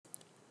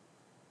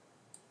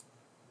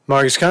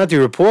Marcus Conte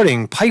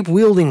reporting,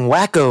 pipe-wielding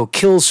wacko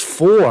kills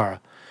 4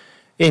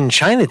 in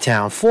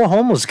Chinatown. 4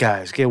 homeless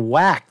guys get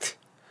whacked.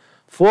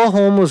 4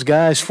 homeless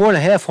guys,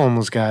 4.5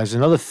 homeless guys,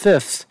 another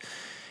 5th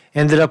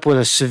ended up with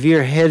a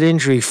severe head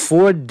injury.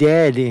 4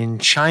 dead in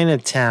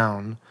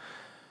Chinatown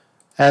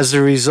as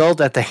a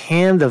result at the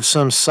hand of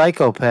some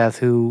psychopath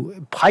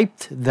who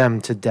piped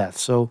them to death.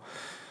 So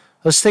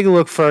let's take a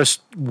look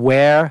first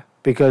where,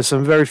 because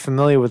I'm very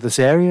familiar with this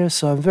area,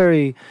 so I'm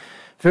very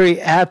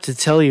apt to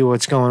tell you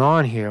what's going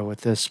on here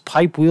with this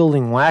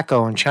pipe-wielding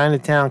wacko in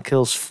Chinatown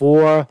kills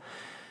 4.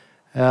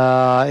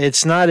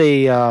 It's not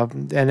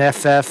an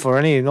FF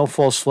or no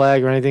false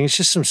flag or anything. It's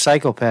just some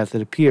psychopath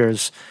that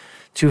appears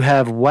to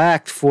have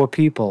whacked 4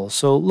 people.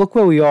 So look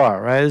where we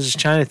are, right? This is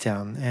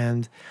Chinatown,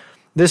 and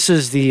this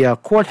is the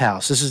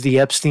courthouse. This is the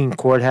Epstein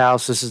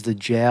courthouse. This is the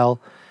jail,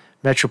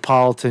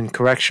 Metropolitan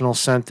Correctional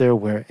Center,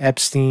 where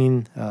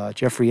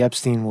Jeffrey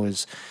Epstein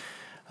was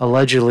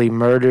allegedly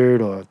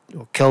murdered or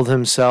killed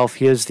himself.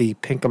 Here's the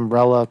pink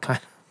umbrella, kind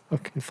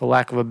of, for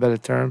lack of a better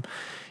term.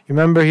 You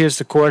remember, here's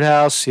the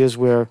courthouse. Here's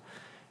where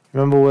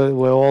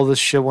all this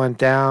shit went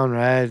down,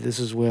 right? This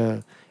is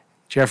where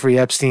Jeffrey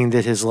Epstein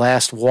did his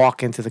last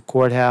walk into the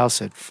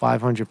courthouse at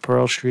 500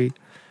 Pearl Street.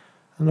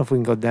 I don't know if we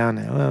can go down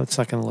there. Well, it's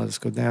not going to let us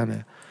go down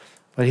there.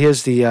 But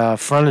here's the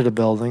front of the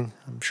building.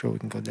 I'm sure we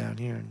can go down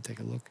here and take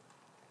a look.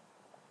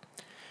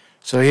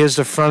 So here's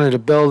the front of the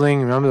building.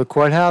 Remember the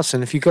courthouse?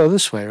 And if you go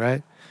this way,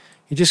 right?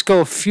 You just go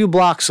a few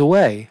blocks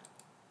away,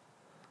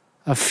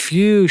 a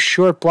few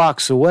short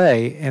blocks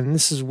away, and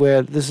this is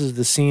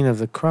the scene of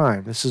the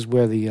crime. This is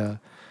where the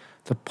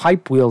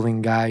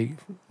pipe-wielding guy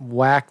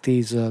whacked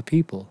these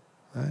people,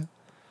 right?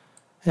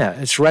 Yeah,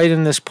 it's right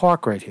in this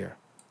park right here,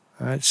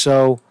 all right?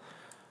 So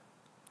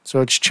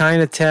it's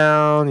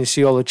Chinatown. You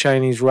see all the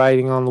Chinese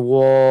writing on the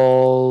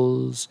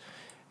walls,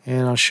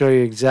 and I'll show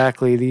you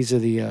exactly. This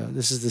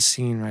is the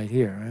scene right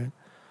here,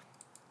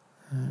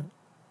 right?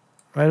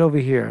 Right over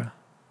here.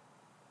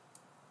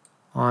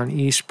 On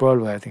East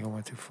Broadway, I think I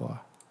went too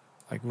far.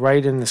 Like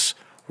right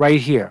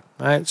here,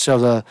 right?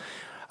 So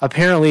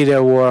apparently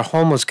there were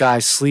homeless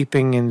guys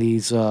sleeping in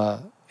these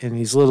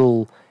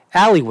little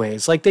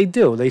alleyways, like they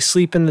do. They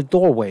sleep in the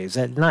doorways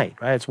at night,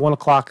 right? It's 1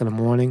 o'clock in the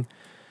morning,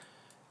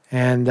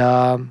 and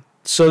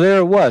so there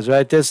it was,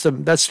 right? That's the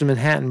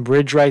Manhattan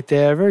Bridge right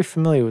there. Very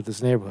familiar with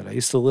this neighborhood. I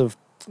used to live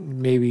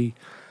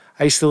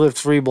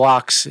 3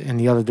 blocks in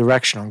the other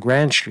direction on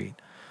Grand Street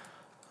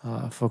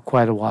for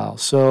quite a while.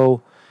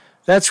 So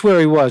that's where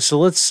he was. So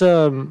let's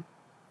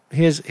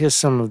here's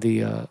some of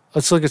the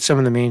let's look at some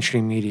of the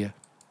mainstream media.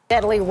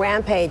 Deadly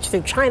rampage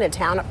through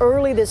Chinatown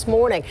early this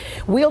morning.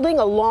 Wielding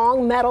a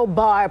long metal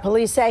bar,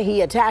 police say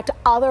he attacked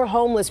other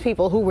homeless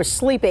people who were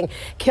sleeping,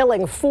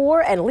 killing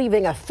 4 and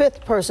leaving a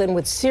 5th person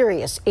with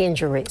serious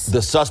injuries.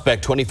 The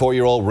suspect,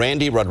 24-year-old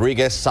Randy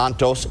Rodriguez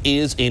Santos,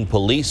 is in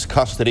police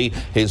custody.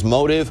 His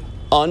motive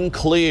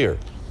unclear,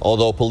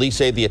 although police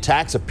say the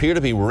attacks appear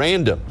to be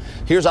random.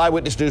 Here's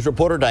Eyewitness News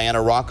reporter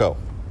Diana Rocco.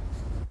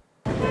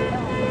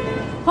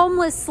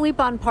 Homeless sleep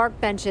on park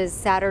benches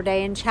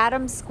Saturday in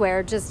Chatham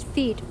Square, just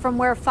feet from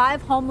where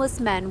 5 homeless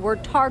men were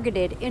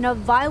targeted in a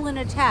violent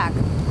attack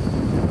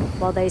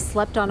while they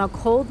slept on a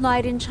cold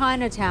night in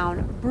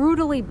Chinatown,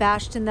 brutally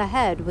bashed in the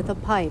head with a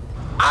pipe.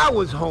 I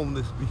was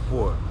homeless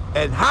before,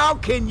 and how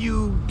can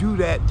you do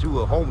that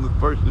to a homeless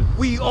person?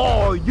 We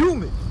all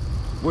human.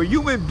 We're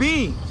human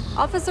beings.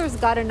 Officers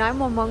got a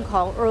 911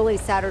 call early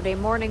Saturday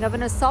morning of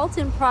an assault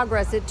in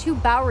progress at 2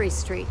 Bowery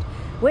Street.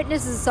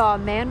 Witnesses saw a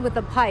man with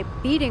a pipe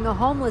beating a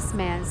homeless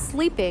man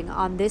sleeping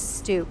on this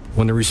stoop.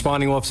 When the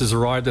responding officers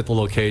arrived at the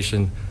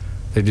location,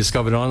 they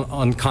discovered an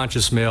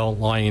unconscious male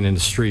lying in the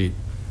street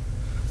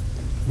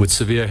with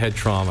severe head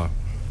trauma.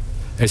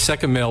 A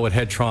second male with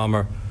head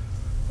trauma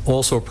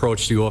also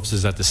approached the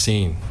officers at the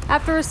scene.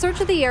 After a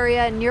search of the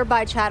area in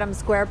nearby Chatham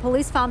Square,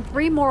 police found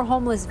 3 more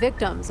homeless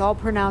victims, all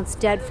pronounced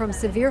dead from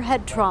severe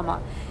head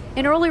trauma.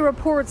 In early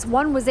reports,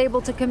 one was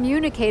able to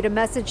communicate a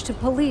message to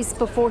police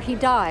before he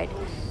died.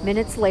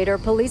 Minutes later,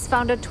 police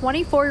found a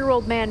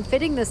 24-year-old man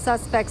fitting the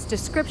suspect's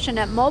description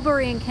at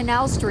Mulberry and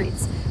Canal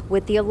Streets.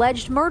 With the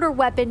alleged murder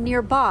weapon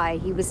nearby,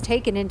 he was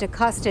taken into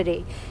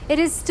custody. It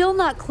is still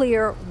not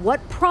clear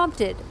what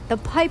prompted the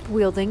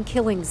pipe-wielding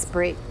killing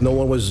spree. No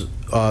one was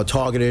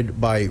targeted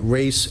by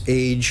race,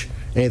 age,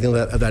 anything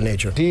of that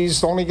nature.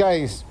 He's the only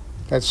guy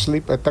that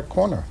sleep at that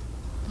corner.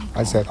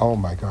 I said, oh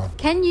my God.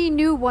 Kenyi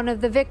knew one of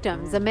the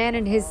victims, a man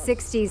in his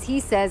 60s, he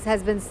says,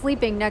 has been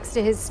sleeping next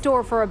to his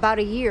store for about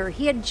a year.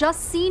 He had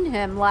just seen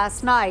him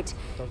last night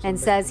and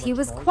says he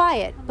was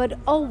quiet, but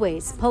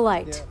always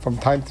polite. From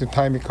time to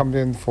time, he comes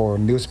in for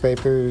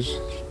newspapers,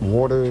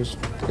 waters.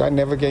 The guy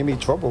never gave me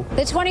trouble.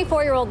 The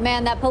 24-year-old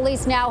man that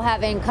police now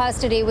have in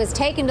custody was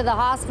taken to the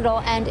hospital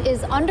and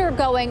is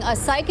undergoing a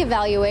psych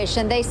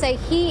evaluation. They say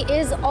he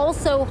is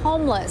also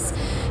homeless.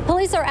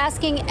 Police are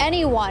asking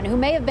anyone who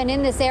may have been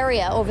in this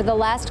area over the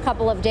last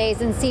couple of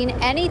days and seen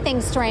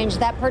anything strange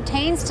that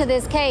pertains to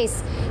this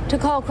case to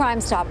call Crime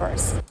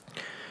Stoppers.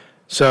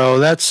 So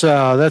that's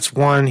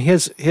one.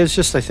 Here's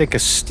just, I think, a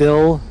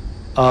still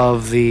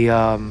of the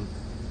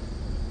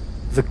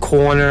The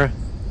corner.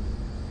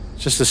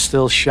 Just a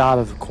still shot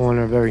of the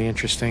corner. Very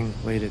interesting.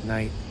 Late at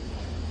night.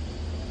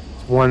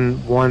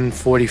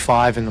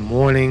 1:45 in the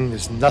morning.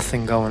 There's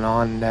nothing going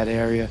on in that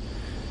area.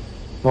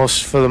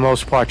 For the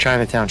most part,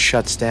 Chinatown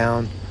shuts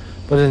down.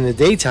 But in the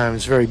daytime,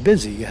 it's very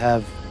busy. You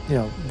have,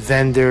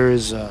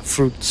 vendors,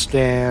 fruit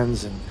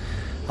stands, and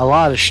a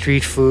lot of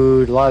street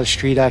food, a lot of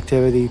street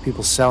activity,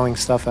 people selling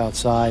stuff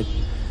outside.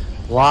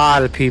 A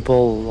lot of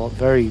people,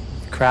 very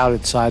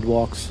crowded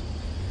sidewalks.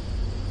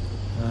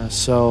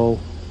 So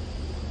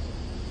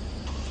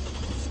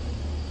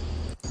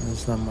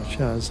there's not much.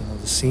 There's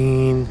another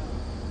scene.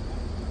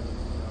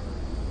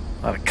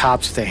 A lot of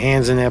cops with their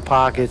hands in their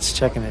pockets,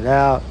 checking it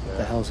out. What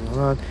the hell's going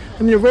on?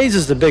 I mean, it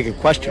raises the bigger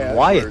question: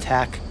 why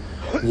attack?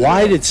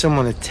 Why did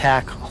someone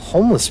attack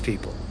homeless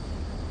people?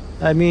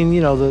 I mean,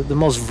 the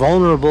most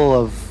vulnerable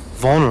of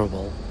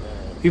vulnerable,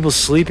 people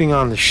sleeping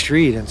on the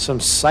street, and some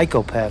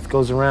psychopath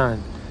goes around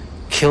and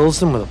kills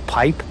them with a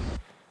pipe.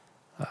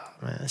 Oh,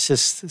 man,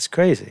 it's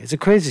crazy. It's a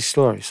crazy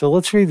story. So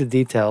let's read the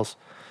details.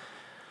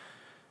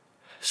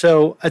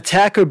 So,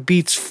 attacker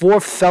beats 4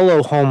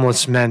 fellow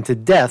homeless men to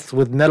death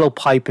with metal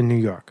pipe in New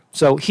York.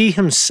 So he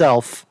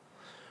himself,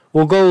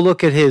 we'll go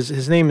look at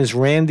his name is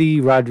Randy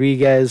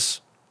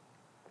Rodriguez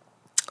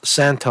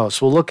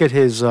Santos. We'll look at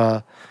his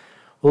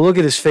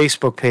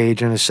Facebook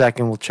page in a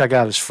second. We'll check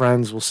out his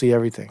friends. We'll see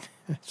everything.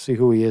 See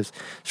who he is.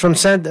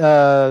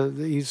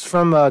 He's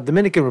from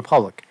Dominican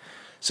Republic.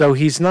 So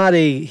he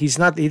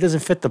doesn't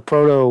fit the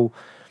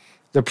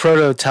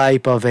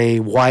prototype of a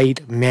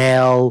white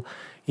male,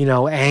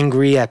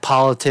 angry at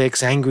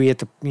politics, angry at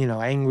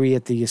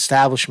the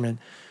establishment.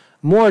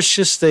 More, it's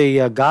just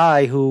a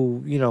guy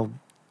who,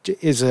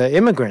 is an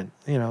immigrant,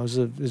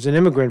 is an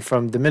immigrant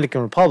from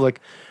Dominican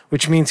Republic,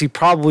 which means he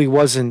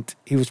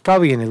was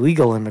probably an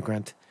illegal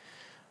immigrant,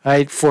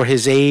 right, for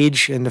his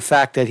age and the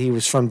fact that he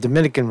was from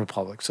Dominican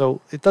Republic.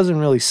 So it doesn't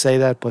really say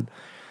that, but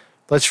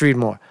let's read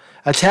more.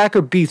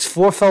 Attacker beats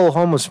 4 fellow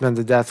homeless men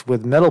to death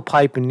with metal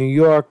pipe in New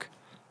York.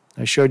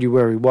 I showed you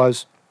where he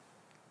was.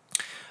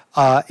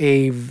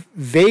 A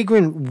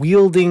vagrant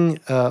wielding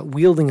a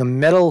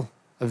metal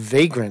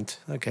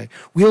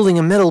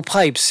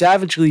pipe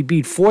savagely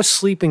beat 4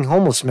 sleeping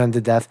homeless men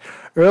to death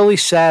early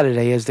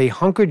Saturday as they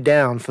hunkered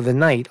down for the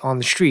night on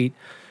the street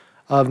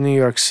of New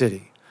York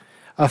City.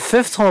 A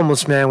 5th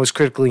homeless man was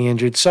critically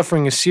injured,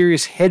 suffering a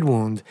serious head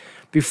wound,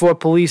 before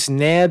police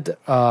nabbed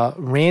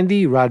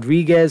Randy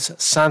Rodriguez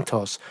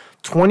Santos,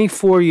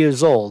 24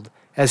 years old,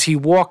 as he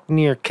walked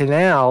near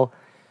Canal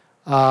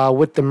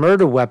with the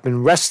murder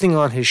weapon resting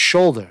on his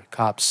shoulder,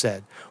 cops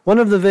said. One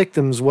of the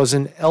victims was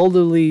an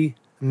elderly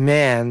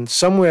man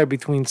somewhere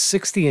between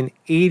 60 and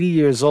 80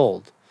 years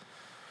old,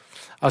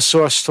 a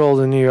source told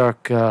the New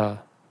York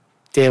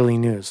Daily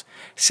News.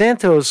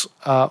 Santos,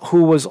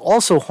 who was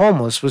also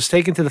homeless, was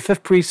taken to the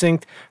 5th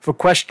Precinct for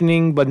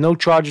questioning, but no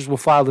charges were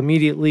filed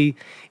immediately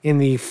in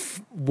the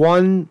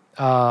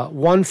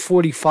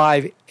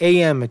 1:45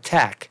 a.m.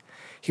 attack.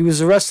 He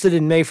was arrested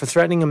in May for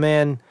threatening a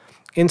man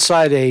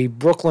inside a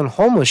Brooklyn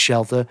homeless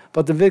shelter,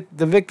 but the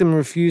victim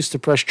refused to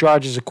press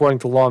charges, according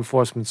to law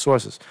enforcement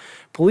sources.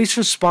 Police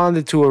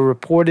responded to a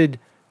reported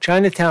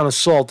Chinatown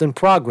assault in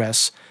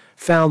progress,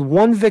 found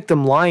one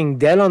victim lying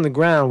dead on the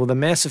ground with a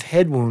massive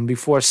head wound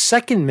before a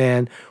second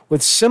man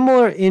with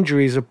similar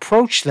injuries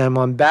approached them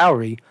on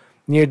Bowery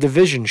near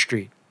Division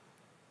Street.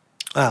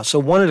 So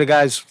one of the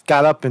guys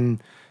got up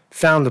and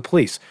found the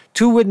police.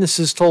 2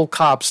 witnesses told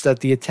cops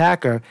that the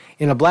attacker,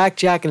 in a black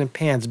jacket and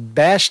pants,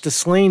 bashed the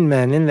slain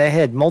men in the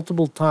head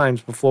multiple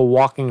times before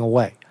walking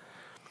away.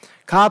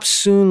 Cops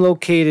soon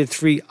located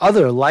 3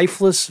 other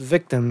lifeless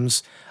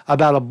victims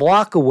about a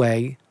block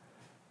away,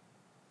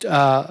 2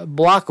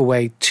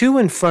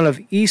 in front of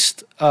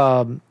East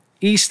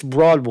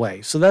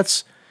Broadway. So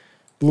that's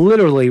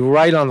literally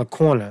right on the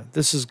corner.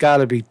 This has got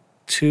to be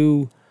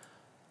 2,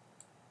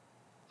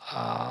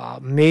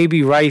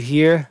 maybe right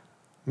here.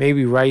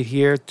 Maybe right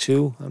here,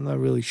 2. I'm not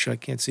really sure. I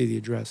can't see the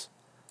address.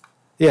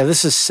 Yeah,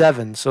 this is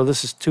 7, so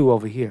this is 2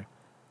 over here.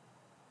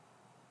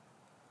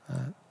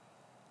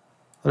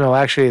 No,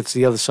 actually, it's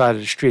the other side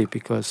of the street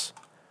because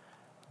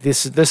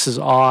this is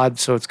odd,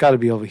 so it's got to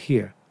be over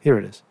here. Here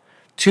it is.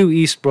 2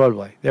 East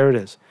Broadway. There it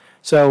is.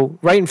 So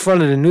right in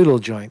front of the noodle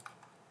joint.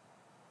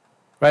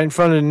 Right in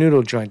front of the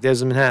noodle joint.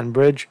 There's the Manhattan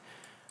Bridge.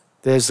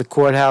 There's the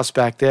courthouse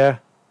back there.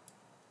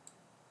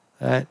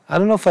 I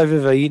don't know if I've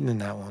ever eaten in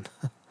that one.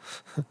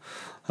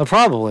 I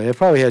probably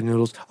had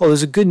noodles. Oh,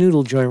 there's a good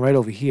noodle joint right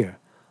over here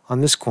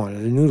on this corner,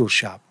 the noodle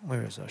shop.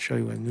 Where is it? I'll show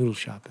you where the noodle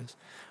shop is.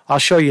 I'll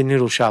show you a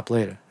noodle shop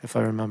later if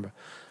I remember.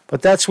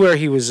 But that's where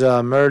he was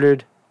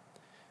murdered.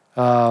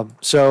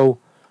 So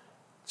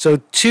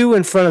 2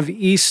 in front of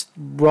East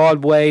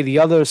Broadway, the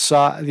other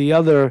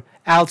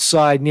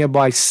outside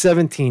nearby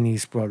 17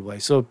 East Broadway.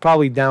 So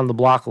probably down the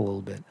block a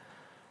little bit.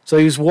 So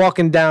he was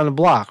walking down the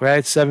block,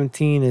 right?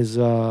 17 is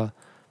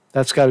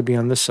that's got to be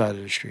on this side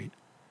of the street.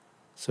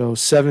 So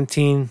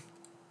 17,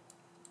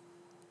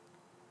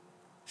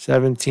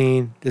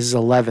 this is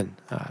 11.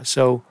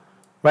 So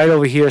right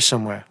over here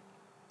somewhere.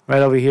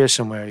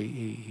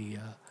 He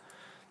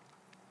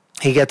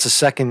he gets a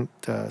second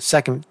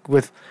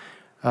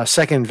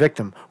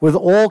victim, with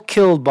all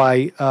killed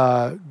by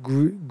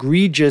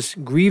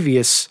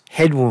grievous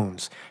head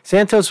wounds.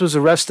 Santos was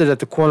arrested at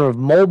the corner of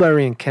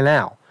Mulberry and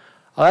Canal.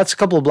 That's a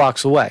couple of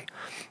blocks away,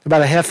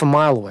 about a half a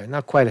mile away,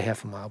 not quite a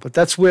half a mile, but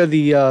that's where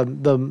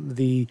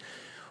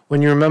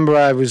when you remember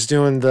I was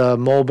doing the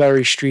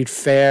Mulberry Street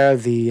Fair,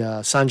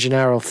 the San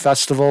Gennaro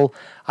Festival,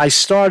 I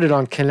started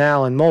on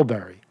Canal and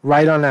Mulberry,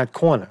 right on that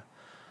corner.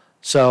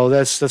 So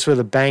that's where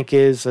the bank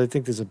is. I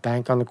think there's a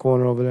bank on the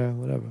corner over there,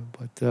 whatever.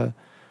 But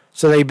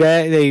so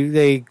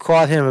they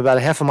caught him about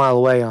a half a mile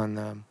away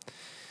on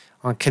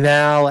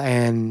Canal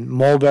and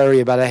Mulberry,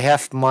 about a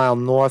half mile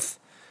north,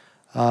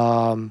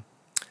 and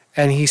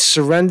he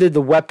surrendered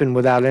the weapon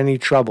without any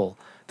trouble.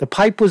 The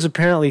pipe was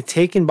apparently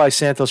taken by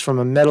Santos from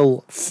a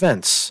metal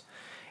fence,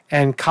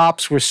 and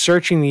cops were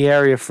searching the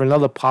area for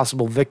another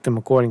possible victim,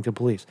 according to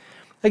police.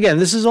 Again,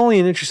 this is only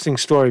an interesting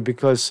story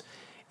because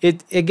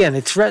it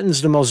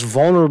threatens the most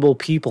vulnerable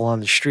people on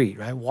the street,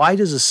 right? Why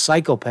does a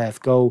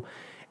psychopath go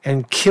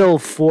and kill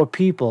 5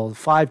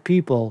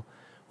 people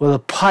with a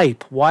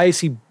pipe? Why is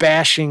he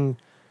bashing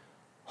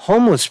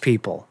homeless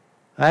people,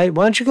 right?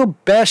 Why don't you go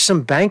bash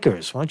some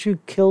bankers? Why don't you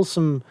kill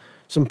some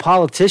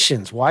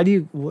politicians? Why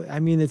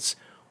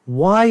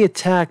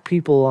attack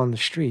people on the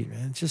street,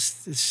 man? It's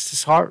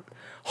just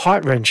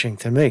heart-wrenching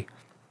to me.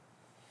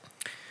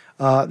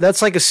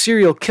 That's like a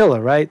serial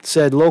killer, right?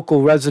 Said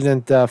local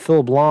resident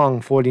Phil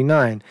Long,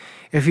 49.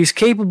 If he's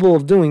capable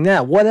of doing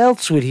that, what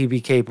else would he be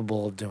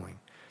capable of doing?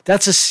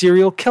 That's a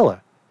serial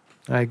killer.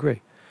 I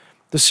agree.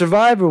 The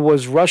survivor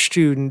was rushed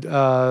to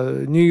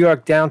New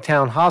York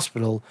Downtown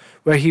Hospital,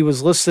 where he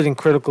was listed in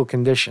critical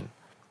condition.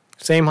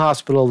 Same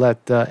hospital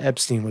that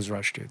Epstein was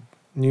rushed to,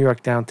 New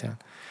York Downtown.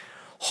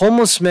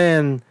 Homeless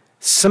man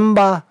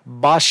Simba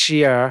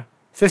Bashir,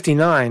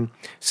 59,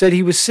 said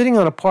he was sitting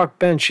on a park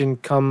bench in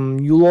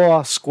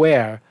Kimlaw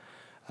Square,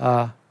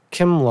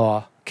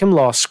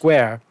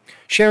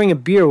 sharing a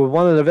beer with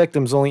one of the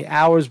victims only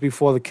hours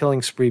before the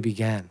killing spree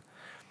began.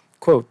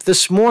 Quote,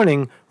 "This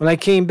morning, when I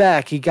came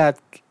back, he got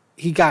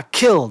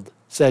killed,"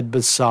 said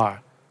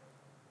Basir,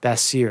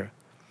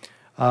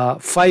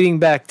 fighting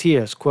back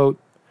tears. Quote,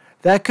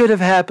 "That could have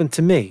happened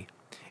to me.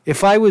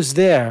 If I was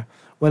there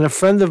when a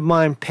friend of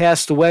mine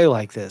passed away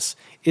like this,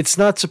 it's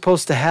not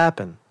supposed to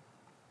happen."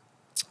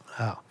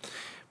 Wow.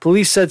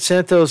 Police said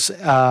Santos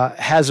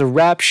has a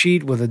rap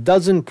sheet with a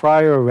dozen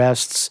prior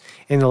arrests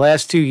in the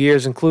last 2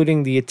 years,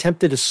 including the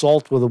attempted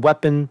assault with a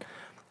weapon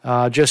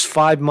just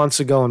 5 months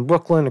ago in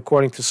Brooklyn,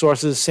 according to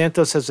sources.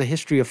 Santos has a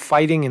history of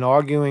fighting and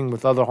arguing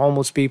with other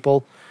homeless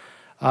people.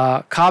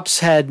 Cops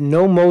had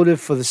no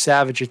motive for the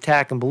savage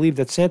attack and believed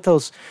that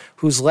Santos,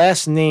 whose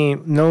last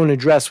known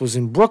address was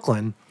in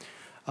Brooklyn,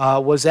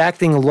 was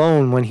acting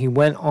alone when he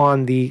went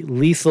on the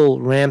lethal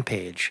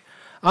rampage.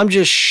 "I'm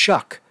just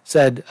shook,"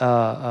 said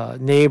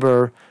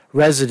neighbor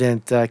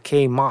resident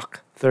K. Mock,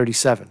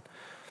 37.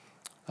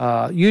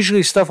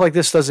 Usually stuff like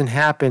this doesn't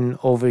happen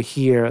over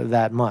here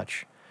that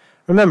much.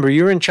 Remember,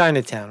 you're in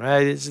Chinatown,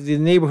 right? The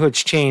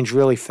neighborhoods change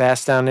really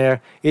fast down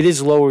there. It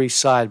is Lower East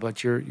Side,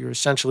 but you're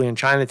essentially in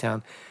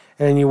Chinatown.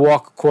 And then you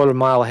walk a quarter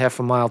mile, a half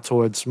a mile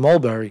towards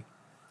Mulberry,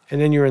 and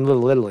then you're in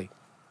Little Italy.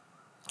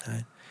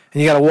 Right?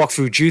 And you got to walk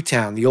through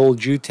Jewtown, the old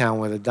Jewtown,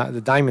 where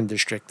the Diamond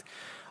District,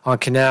 on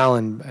Canal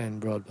and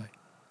Broadway.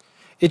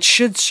 It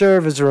should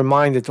serve as a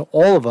reminder to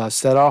all of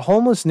us that our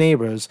homeless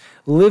neighbors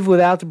live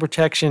without the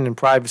protection and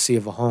privacy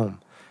of a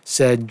home,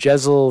 said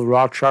Jezel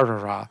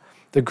Racharara,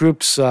 the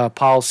group's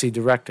policy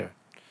director.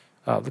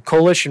 The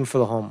Coalition for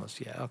the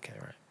Homeless. Yeah, okay,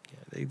 right.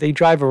 Yeah, they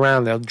drive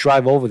around. They'll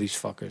drive over these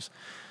fuckers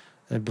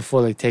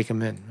before they take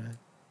them in. Right?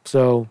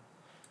 So,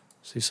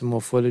 see some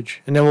more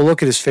footage. And then we'll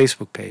look at his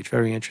Facebook page.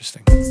 Very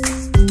interesting. Look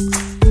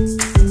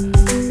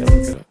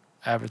at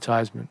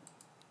advertisement.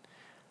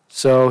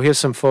 So here's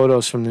some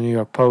photos from the New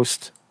York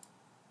Post.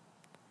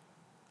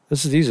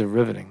 These are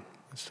riveting.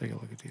 Let's take a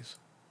look at these.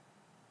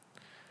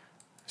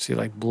 See,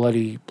 like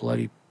bloody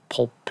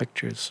pulp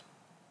pictures.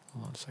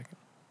 Hold on a second.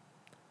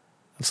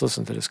 Let's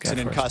listen to this guy in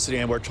first. Custody,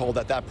 and we're told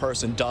that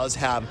person does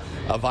have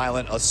a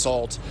violent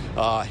assault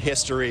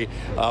history.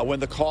 When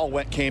the call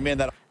came in,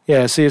 that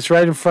yeah, see, it's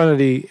right in front of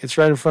the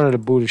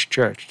Buddhist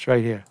church. It's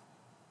right here.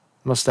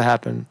 Must have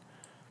happened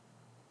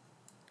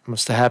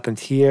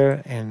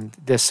here, and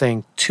they're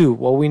saying 2.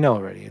 Well, we know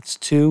already. It's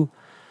 2.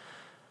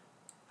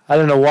 I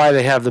don't know why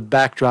they have the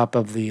backdrop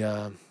of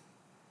the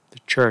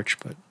church,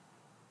 but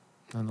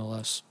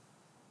nonetheless,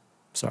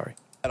 sorry.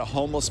 a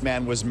homeless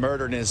man was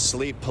murdered in his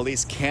sleep.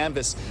 Police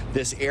canvassed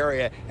this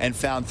area and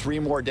found 3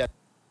 more dead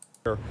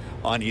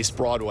on East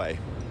Broadway.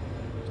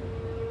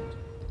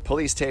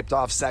 Police taped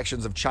off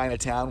sections of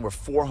Chinatown where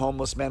 4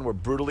 homeless men were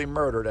brutally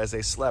murdered as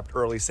they slept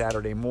early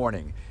Saturday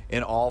morning.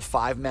 In all,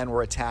 5 men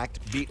were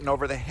attacked, beaten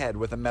over the head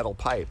with a metal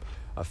pipe.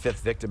 A 5th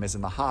victim is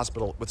in the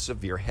hospital with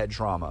severe head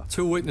trauma.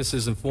 2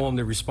 witnesses informed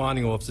the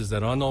responding officers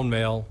that unknown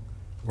male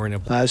were in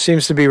a... It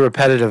seems to be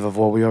repetitive of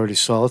what we already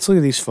saw. Let's look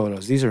at these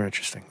photos. These are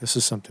interesting. This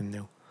is something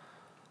new.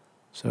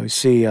 So you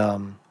see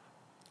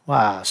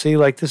Wow. See,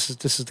 like this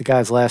is the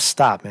guy's last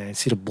stop, man. You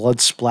see the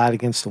blood splat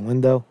against the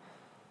window.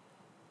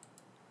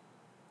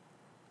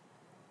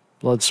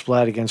 Blood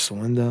splat against the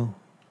window.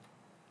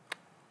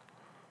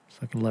 So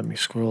I can let me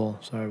scroll.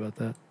 Sorry about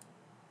that.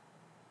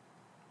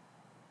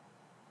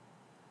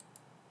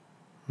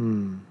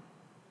 Look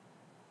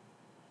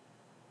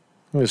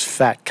at this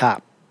fat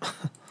cop.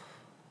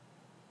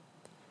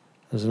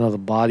 There's another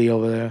body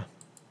over there.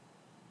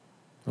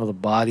 Another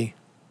body.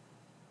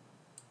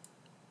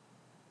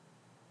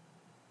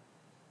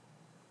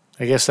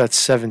 I guess that's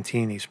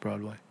 17 East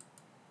Broadway.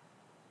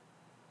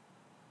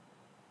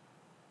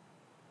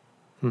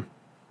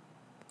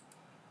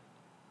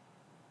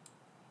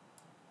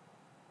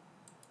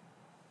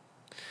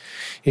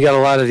 You got a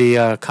lot of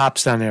the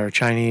cops down there are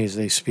Chinese.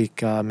 They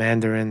speak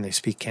Mandarin. They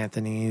speak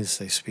Cantonese.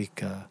 They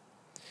speak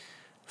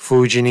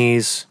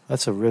Fujianese.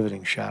 That's a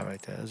riveting shot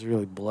right there. That's a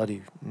really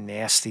bloody,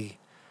 nasty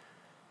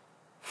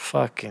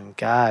fucking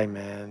guy,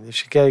 man. They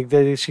should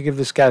give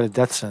this guy the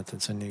death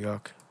sentence in New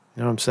York.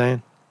 You know what I'm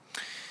saying?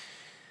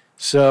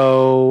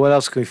 So what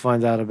else can we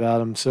find out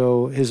about him?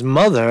 So his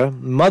mother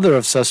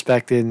of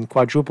suspect in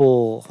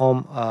quadruple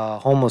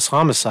homeless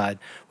homicide,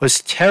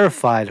 was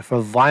terrified of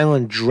her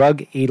violent,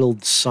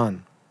 drug-addled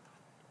son.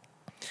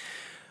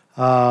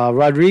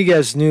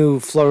 Rodriguez knew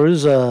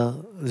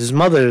his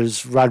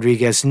mother's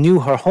Rodriguez knew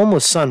her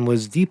homeless son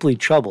was deeply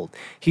troubled.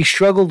 He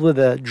struggled with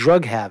a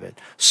drug habit,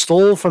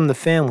 stole from the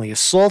family,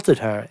 assaulted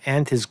her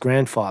and his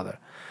grandfather.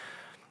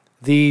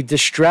 The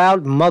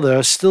distraught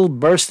mother still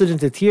bursted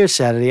into tears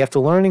Saturday after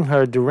learning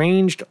her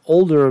deranged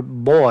older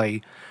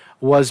boy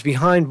was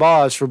behind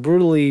bars for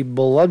brutally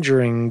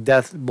bludgeoning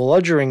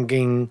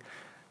to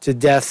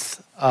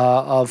death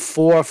of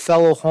 4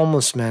 fellow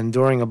homeless men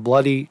during a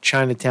bloody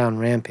ChinaTown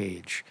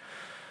rampage.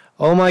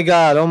 Oh my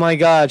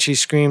God, she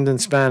screamed in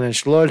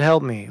Spanish. Lord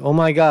help me. Oh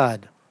my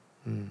God.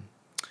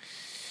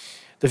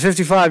 The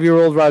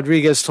 55-year-old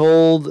Rodriguez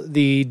told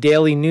the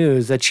Daily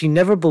News that she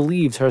never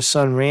believed her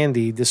son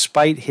Randy,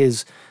 despite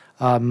his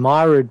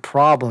mired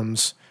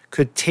problems,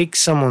 could take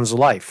someone's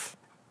life.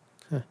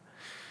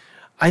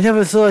 I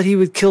never thought he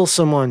would kill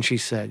someone, she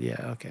said.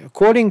 Yeah, okay.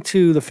 According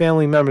to the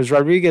family members,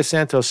 Rodriguez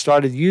Santos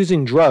started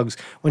using drugs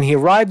when he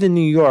arrived in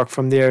New York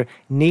from their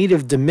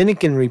native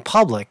Dominican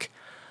Republic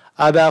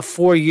about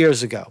 4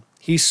 years ago.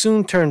 He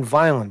soon turned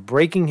violent,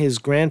 breaking his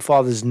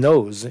grandfather's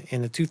nose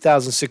in a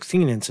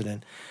 2016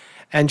 incident,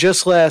 and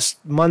just last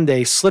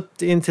Monday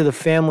slipped into the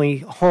family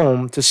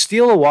home to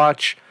steal a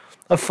watch,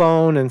 a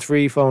phone, and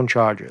 3 phone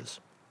chargers.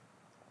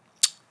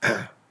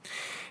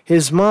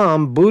 His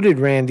mom booted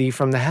Randy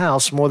from the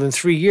house more than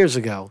 3 years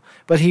ago,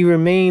 but he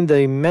remained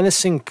a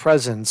menacing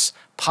presence,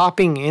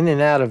 popping in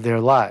and out of their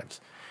lives.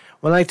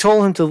 When I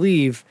told him to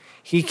leave,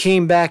 he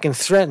came back and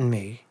threatened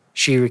me,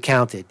 she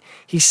recounted.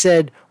 He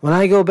said, when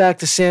I go back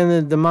to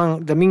San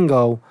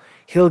Domingo,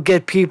 he'll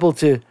get people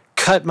to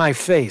cut my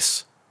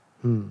face.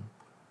 I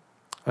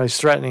was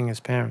threatening his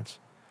parents.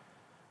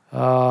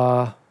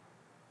 I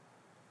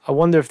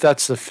wonder if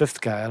that's the 5th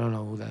guy. I don't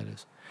know who that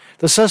is.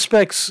 The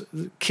suspect's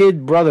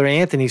kid brother,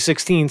 Anthony,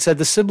 16, said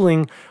the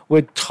siblings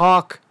would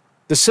talk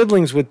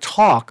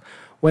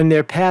when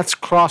their paths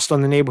crossed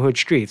on the neighborhood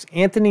streets.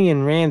 Anthony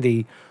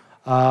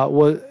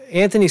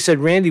said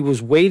Randy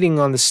was waiting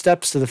on the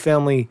steps to the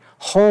family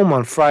home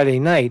on Friday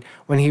night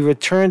when he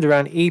returned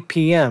around 8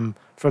 p.m.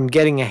 from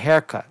getting a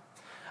haircut.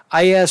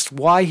 I asked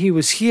why he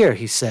was here,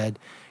 he said.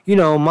 You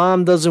know,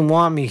 Mom doesn't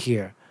want me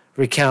here,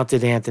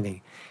 recounted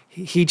Anthony.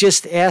 He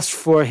just asked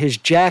for his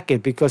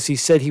jacket because he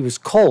said he was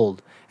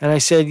cold. And I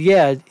said,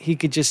 yeah, he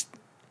just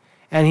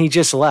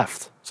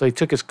left. So he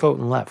took his coat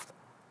and left.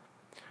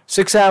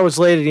 6 hours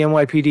later, the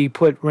NYPD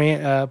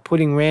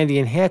putting Randy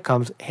in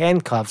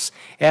handcuffs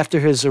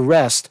after his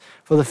arrest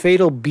for the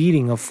fatal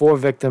beating of 4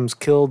 victims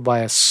killed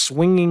by a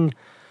swinging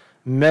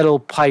metal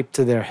pipe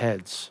to their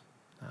heads.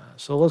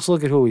 So let's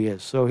look at who he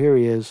is. So here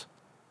he is.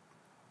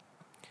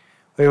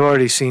 We've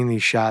already seen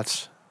these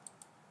shots.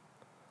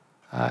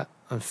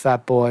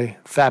 Fat boy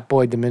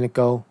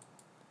Domenico.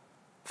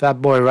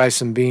 Fat boy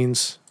rice and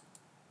beans.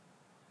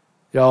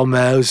 Yo,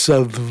 man, what's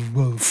up,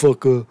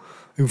 motherfucker?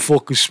 You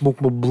fucking smoke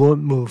my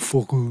blunt,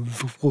 motherfucker.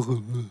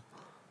 It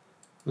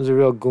was a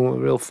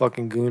real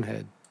fucking goon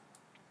head.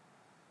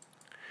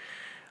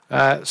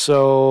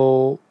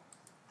 So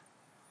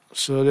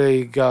there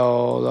you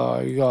go.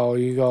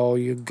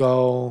 You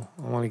go.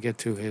 I want to get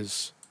to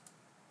his.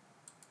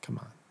 Come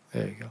on.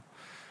 There you go.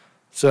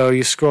 So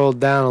you scroll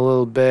down a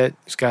little bit.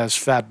 This guy's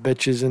fat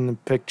bitches in the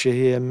picture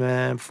here,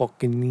 man.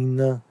 Fucking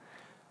Nina.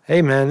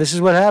 Hey, man, this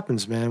is what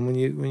happens, man. When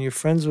you're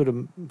friends with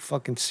a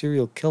fucking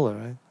serial killer,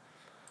 right?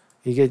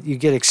 You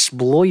get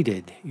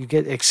exploited. You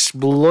get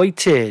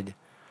exploited.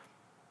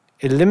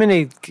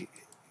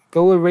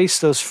 Go erase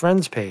those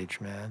friends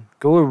page, man.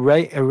 Go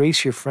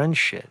erase your friends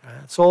shit,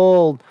 man. It's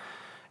all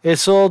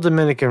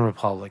Dominican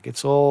Republic.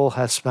 It's all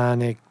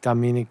Hispanic,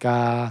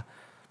 Dominica.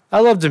 I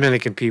love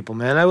Dominican people,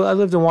 man. I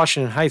lived in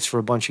Washington Heights for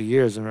a bunch of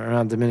years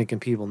around Dominican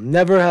people.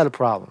 Never had a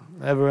problem.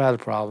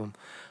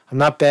 I'm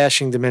not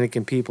bashing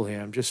Dominican people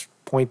here. I'm just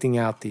pointing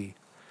out the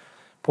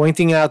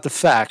pointing out the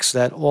facts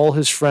that all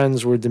his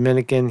friends were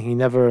Dominican. He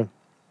never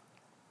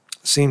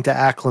seemed to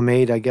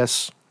acclimate, I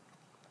guess,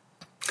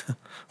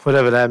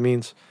 whatever that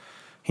means.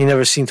 He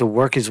never seemed to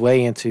work his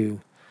way into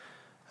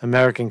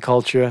American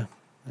culture.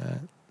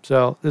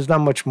 So there's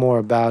not much more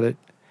about it.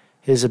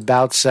 His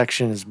about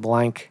section is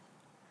blank.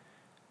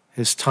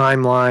 His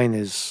timeline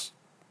is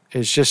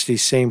just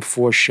these same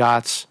 4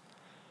 shots.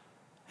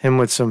 Him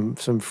with some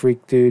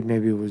freak dude.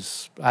 Maybe it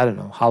was, I don't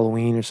know,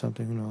 Halloween or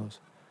something. Who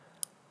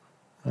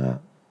knows?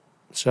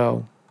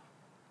 So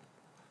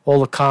all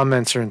the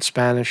comments are in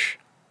Spanish.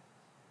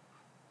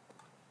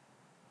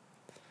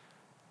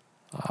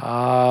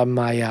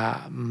 Mara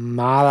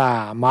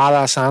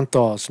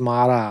Santos,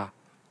 Mara.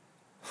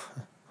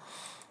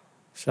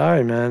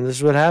 Sorry, man. This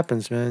is what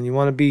happens, man. You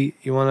want to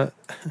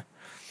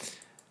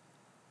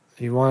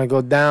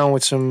go down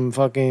with some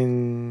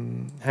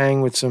fucking,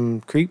 hang with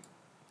some creep.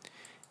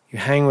 You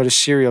hang with a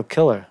serial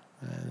killer.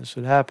 That's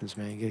what happens,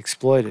 man. You get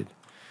exploited.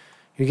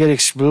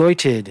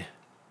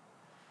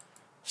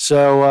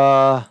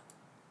 So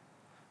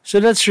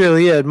that's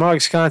really it.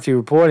 Mark's Conte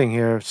reporting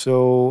here.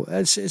 So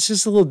it's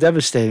just a little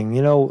devastating,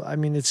 you know. I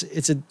mean,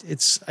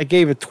 I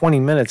gave it 20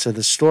 minutes of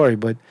the story,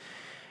 but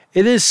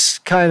it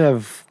is kind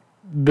of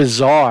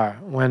bizarre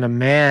when a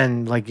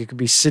man, like, you could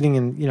be sitting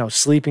in, you know,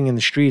 sleeping in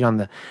the street on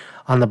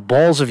the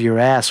balls of your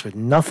ass with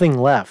nothing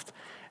left,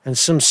 and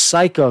some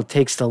psycho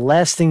takes the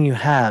last thing you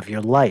have,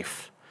 your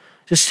life.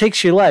 Just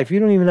takes your life. You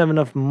don't even have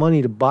enough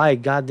money to buy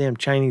goddamn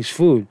Chinese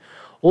food.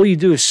 All you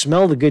do is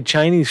smell the good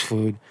Chinese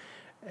food,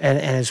 and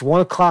it's 1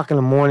 o'clock in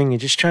the morning. You're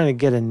just trying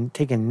to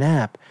take a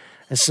nap,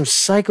 and some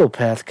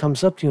psychopath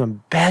comes up to you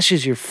and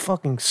bashes your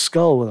fucking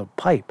skull with a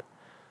pipe.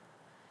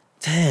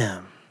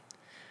 Damn.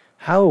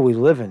 How are we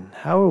living?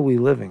 How are we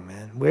living,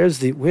 man? Where's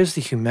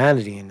the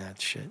humanity in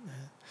that shit,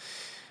 man?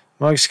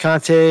 Mark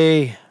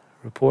Conte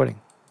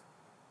reporting.